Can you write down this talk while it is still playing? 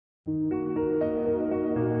Welcome,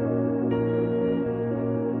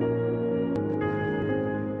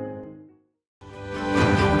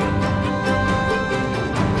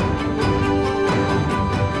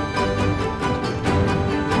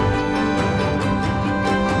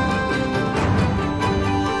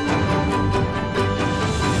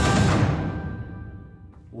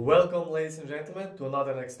 ladies and gentlemen, to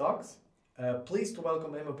another Next Talks. Pleased to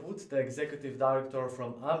welcome Emma Put, the Executive Director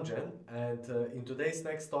from Amgen. And in today's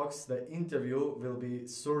Next Talks, the interview will be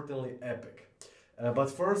certainly epic. But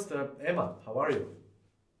first, Emma, how are you?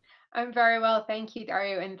 I'm very well, thank you,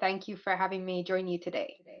 Dario, and thank you for having me join you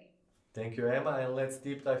today. Thank you, Emma. And let's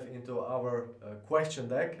deep dive into our question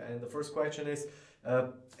deck. And the first question is,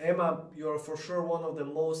 Emma, you're for sure one of the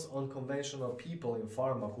most unconventional people in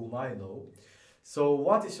pharma whom I know. So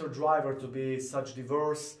what is your driver to be such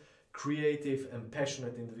diverse, creative and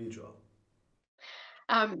passionate individual?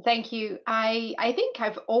 Thank you. I think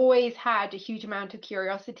I've always had a huge amount of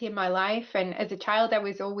curiosity in my life, and as a child, I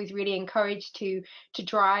was always really encouraged to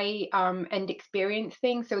try and experience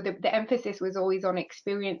things. So the emphasis was always on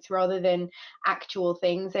experience rather than actual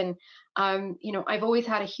things. And I've always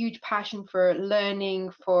had a huge passion for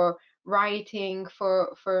learning, for writing,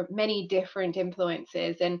 for many different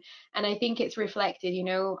influences, and I think it's reflected.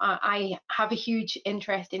 I have a huge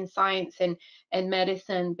interest in science and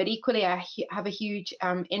medicine, but equally I have a huge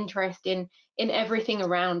interest in everything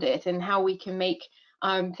around it and how we can make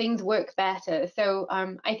things work better. So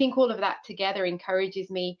I think all of that together encourages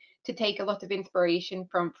me to take a lot of inspiration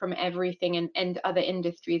from everything and other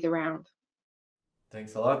industries around.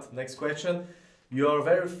 Thanks a lot. Next question. You are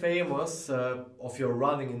very famous of your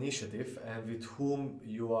running initiative and with whom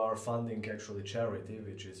you are funding actually charity,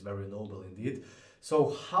 which is very noble indeed.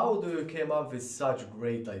 So how do you came up with such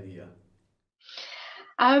great idea?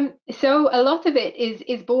 So a lot of it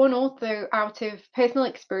is born also out of personal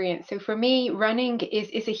experience. So for me, running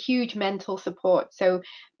is a huge mental support. So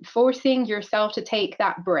forcing yourself to take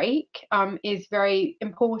that break is very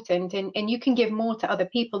important, and you can give more to other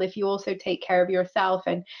people if you also take care of yourself.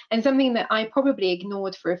 And something that I probably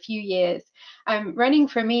ignored for a few years. Running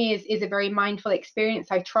for me is a very mindful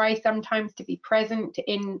experience. I try sometimes to be present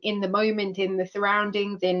in the moment, in the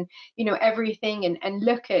surroundings, in everything, and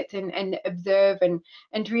look at and observe and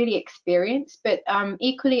really experience. But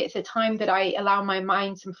equally, it's a time that I allow my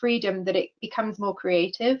mind some freedom, that it becomes more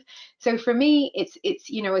creative. So for me, it's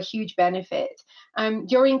a huge benefit.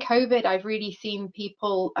 During COVID, I've really seen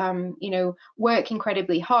people work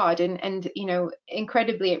incredibly hard and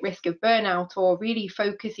incredibly at risk of burnout or really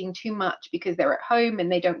focusing too much because they're at home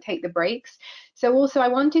and they don't take the breaks. So also I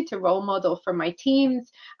wanted to role model for my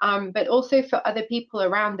teams, but also for other people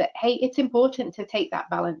around that, hey, it's important to take that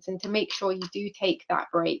balance and to make sure you do take that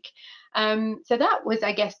break. So that was,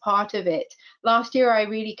 I guess, part of it. Last year, I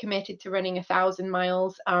really committed to running 1,000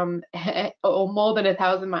 miles or more than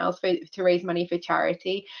 1,000 miles to raise money for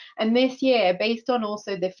charity. And this year, based on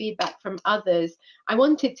also the feedback from others, I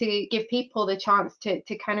wanted to give people the chance to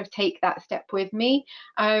kind of take that step with me.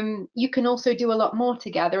 You can also do a lot more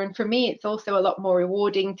together. And for me, it's also a lot more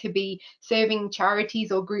rewarding to be serving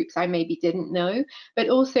charities or groups I maybe didn't know, but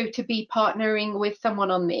also to be partnering with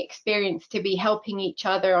someone on the experience, to be helping each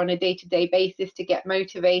other on a day-to-day basis to get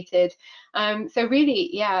motivated. So really,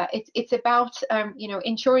 yeah, it's about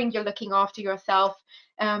ensuring you're looking after yourself.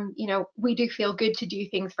 We do feel good to do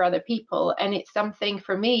things for other people, and it's something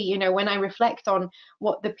for me, when I reflect on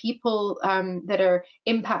what the people that are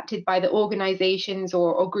impacted by the organizations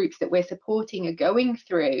or groups that we're supporting are going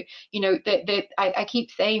through, that I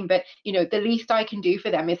keep saying, but the least I can do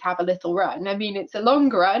for them is have a little run. I mean, it's a long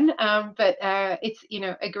run, but it's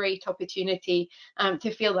a great opportunity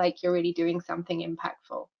to feel like you're really doing something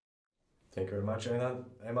impactful. Thank you very much, Anna.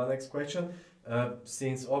 Emma, next question.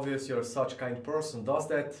 Since obviously you're such kind person, does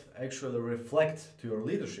that actually reflect to your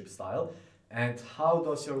leadership style? And how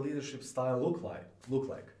does your leadership style look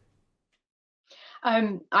like?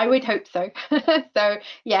 I would hope so. So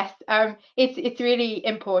yes, it's really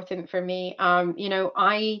important for me.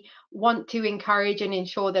 I want to encourage and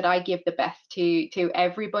ensure that I give the best to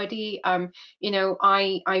everybody. I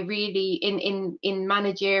really in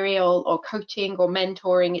managerial or coaching or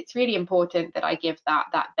mentoring, it's really important that I give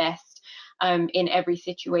that best. In every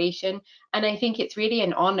situation. And I think it's really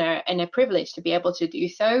an honor and a privilege to be able to do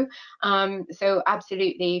so. So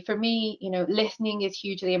absolutely, for me, listening is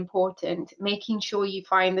hugely important, making sure you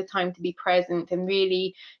find the time to be present and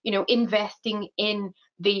really, investing in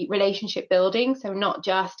the relationship building. So not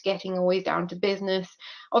just getting always down to business.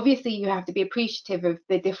 Obviously, you have to be appreciative of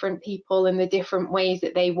the different people and the different ways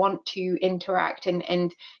that they want to interact and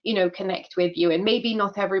connect with you. And maybe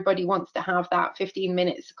not everybody wants to have that 15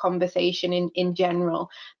 minutes conversation in general,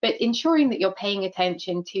 but ensuring that you're paying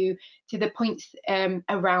attention to the points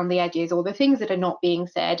around the edges, or the things that are not being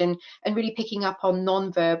said, and really picking up on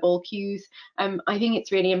non-verbal cues. I think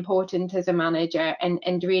it's really important as a manager,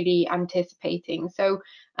 and really anticipating. So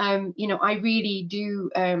I really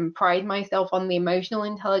do pride myself on the emotional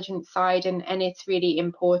intelligence side, and it's really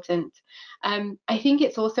important. I think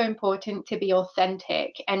it's also important to be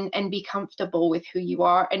authentic and be comfortable with who you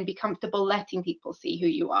are, and be comfortable letting people see who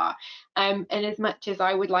you are. And as much as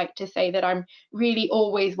I would like to say that I'm really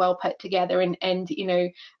always well put together and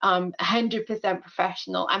 100%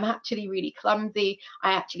 professional, I'm actually really clumsy.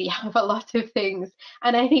 I actually have a lot of things,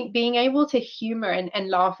 and I think being able to humor and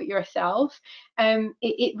laugh at yourself,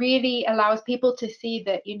 it really allows people to see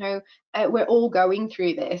that we're all going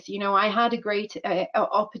through this. I had a great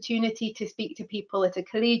opportunity to speak to people at a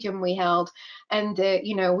collegium we held, and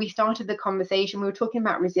we started the conversation. We were talking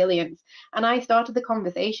about resilience, and I started the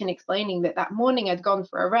conversation explaining that morning I'd gone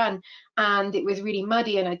for a run, and it was really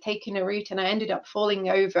muddy, and I'd taken a route, and I ended up falling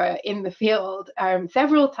over in the field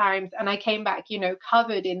several times, and I came back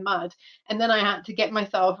covered in mud, and then I had to get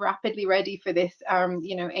myself rapidly ready for this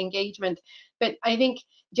engagement. But I think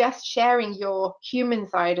just sharing your human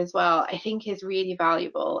side as well, I think, is really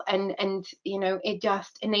valuable, and it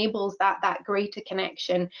just enables that greater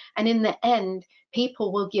connection. And in the end,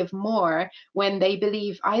 people will give more when they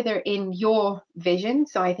believe either in your vision.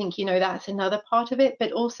 So I think that's another part of it,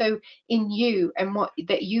 but also in you and what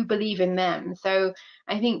that you believe in them. So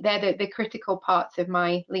I think they're the critical parts of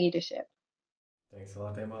my leadership. Thanks a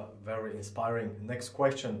lot, Emma. Very inspiring. Next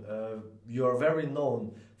question. You are very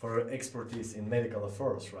known for your expertise in medical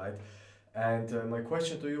affairs, right? And my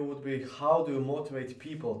question to you would be, how do you motivate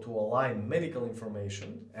people to align medical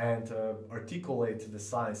information and articulate the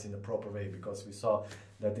science in the proper way? Because we saw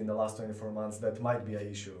that in the last 24 months that might be an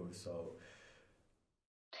issue. So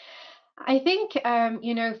I think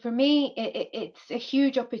for me, it's a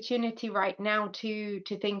huge opportunity right now to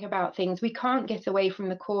think about things. We can't get away from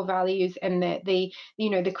the core values and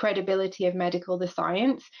the credibility of the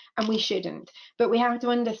science, and we shouldn't. But we have to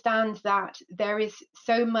understand that there is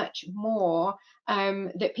so much more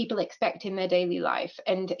that people expect in their daily life,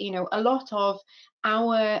 and a lot of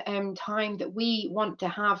our time that we want to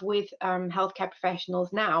have with healthcare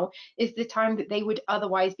professionals now is the time that they would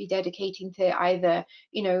otherwise be dedicating to either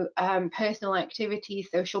personal activities,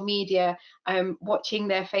 social media, watching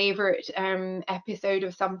their favorite episode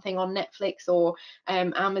of something on Netflix or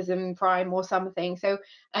Amazon Prime or something. So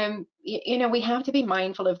we have to be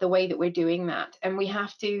mindful of the way that we're doing that, and we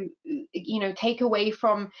have to take away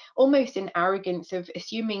from almost an arrogance of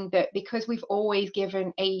assuming that because we've always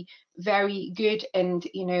given a very good and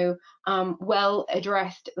well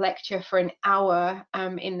addressed lecture for an hour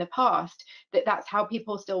in the past, that's how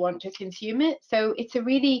people still want to consume it. So it's a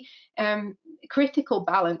really critical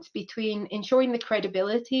balance between ensuring the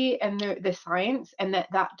credibility and the science, and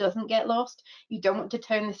that doesn't get lost. You don't want to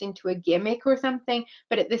turn this into a gimmick or something,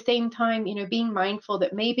 but at the same time being mindful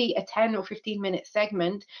that maybe a 10 or 15-minute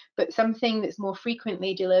segment, but something that's more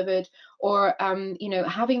frequently delivered, or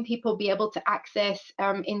having people be able to access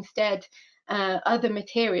instead other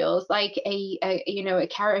materials like a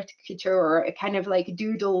caricature or a kind of like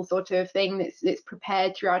doodle sort of thing that's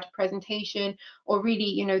prepared throughout a presentation, or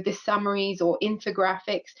really the summaries or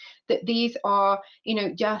infographics, that these are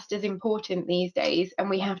just as important these days, and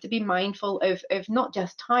we have to be mindful of not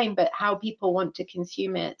just time but how people want to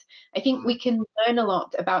consume it. I think we can learn a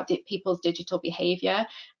lot about people's digital behavior,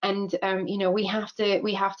 and we have to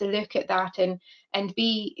look at that and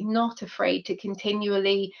be not afraid to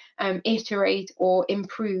continually iterate or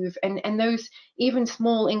improve, and those even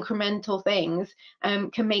small incremental things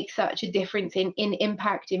can make such a difference in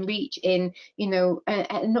impact, in reach, in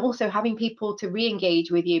and also having people to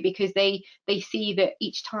re-engage with you because they see that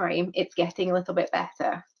each time it's getting a little bit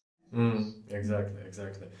better.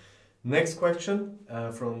 Exactly. Next question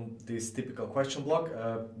from this typical question block.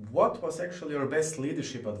 What was actually your best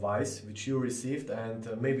leadership advice which you received and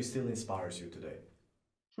maybe still inspires you today?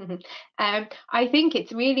 I think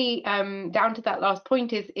it's really down to that last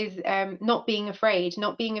point, is not being afraid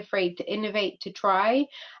to innovate, to try.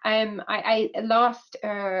 I last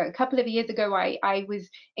couple of years ago, I was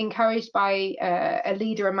encouraged by a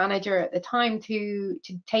leader, a manager at the time, to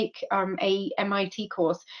take a MIT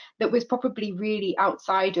course that was probably really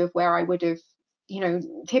outside of where I would have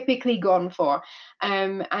typically gone for.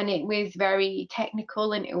 And it was very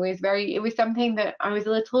technical, and it was something that I was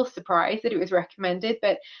a little surprised that it was recommended,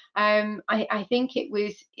 but I think it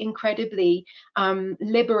was incredibly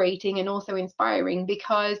liberating and also inspiring,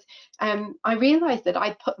 because I realized that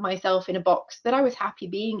I'd put myself in a box that I was happy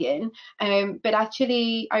being in, but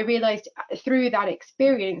actually I realized through that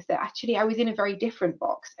experience that actually I was in a very different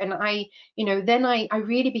box, and then I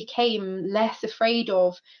really became less afraid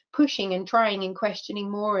of pushing and trying and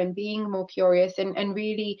questioning more and being more curious, and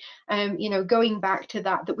really going back to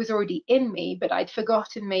that was already in me, but I'd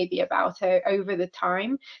forgotten maybe about it over the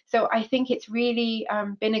time. So I think it's really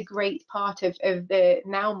been a great part of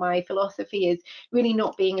now my philosophy is really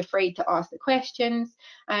not being afraid to ask the questions.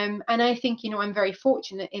 And I think I'm very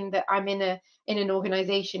fortunate in that I'm in an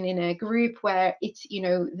organization, in a group where it's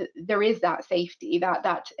there is that safety,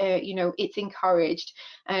 that it's encouraged,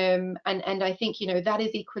 and I think that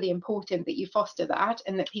is equally important, that you foster that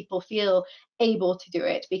and that people feel able to do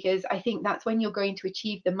it, because I think that's when you're going to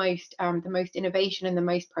achieve the most innovation and the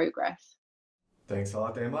most progress. Thanks a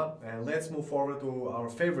lot, Emma. And let's move forward to our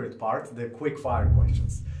favorite part, the quick fire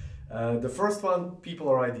questions. The first one, people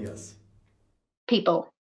or ideas? People,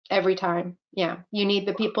 every time. Yeah, you need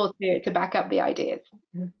the people to back up the ideas.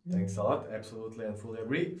 Thanks a lot. Absolutely and fully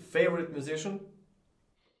agree. Favorite musician?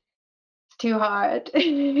 It's too hard.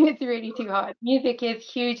 It's really too hard. Music is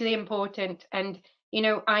hugely important, and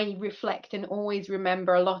I reflect and always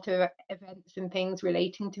remember a lot of events and things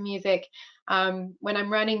relating to music. When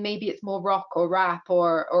I'm running, maybe it's more rock or rap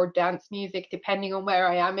or dance music, depending on where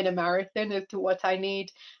I am in a marathon as to what I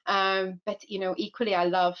need. But equally, I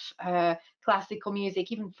love classical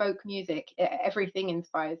music, even folk music. Everything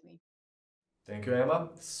inspires me. Thank you, Emma.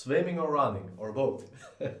 Swimming or running, or both?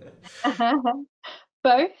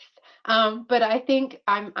 Both. But I think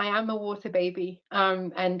I am a water baby,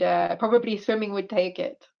 and probably swimming would take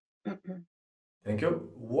it. Thank you.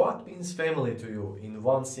 What means family to you in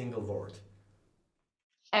one single word?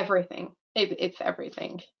 Everything. It's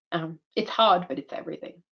everything. It's hard, but it's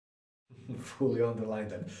everything. Fully underline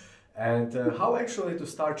that. And how actually to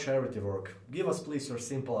start charity work? Give us, please, your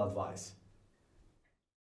simple advice.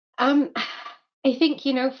 Um, I think,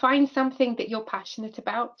 find something that you're passionate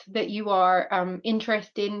about, that you are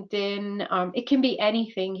interested in. It can be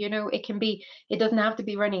anything, it doesn't have to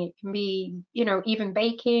be running. It can be, even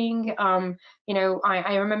baking.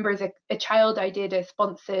 I remember as a child, I did a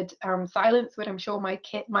sponsored silence, which I'm sure my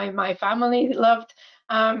family loved.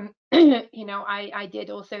 I did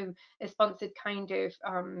also a sponsored kind of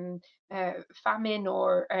famine,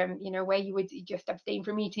 or where you would just abstain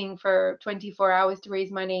from eating for 24 hours to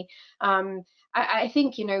raise money. I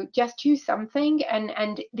think just choose something,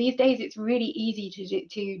 and these days it's really easy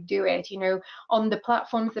to do it. On the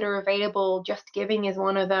platforms that are available, Just Giving is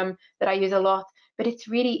one of them that I use a lot. But it's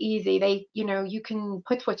really easy. You can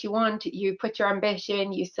put what you want. You put your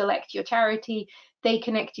ambition. You select your charity. They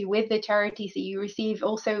connect you with the charity, so you receive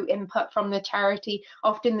also input from the charity.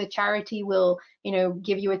 Often the charity will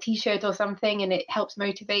give you a t-shirt or something, and it helps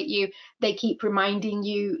motivate you. They keep reminding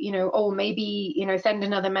you, oh, maybe send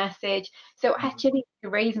another message. So actually to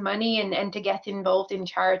raise money and to get involved in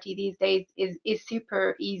charity these days is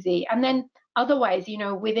super easy. And then otherwise,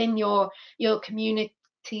 within your community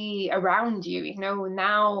around you,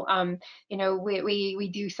 now we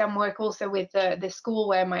do some work also with the school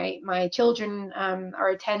where my children are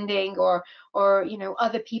attending, or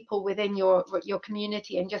other people within your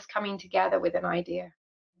community, and just coming together with an idea.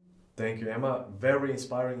 Thank you, Emma. Very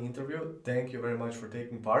inspiring interview. Thank you very much for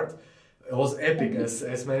taking part. It was epic,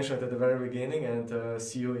 as mentioned at the very beginning, and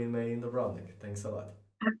see you in May in the Dubrovnik. Thanks a lot.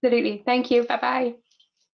 Absolutely. Thank you. Bye bye.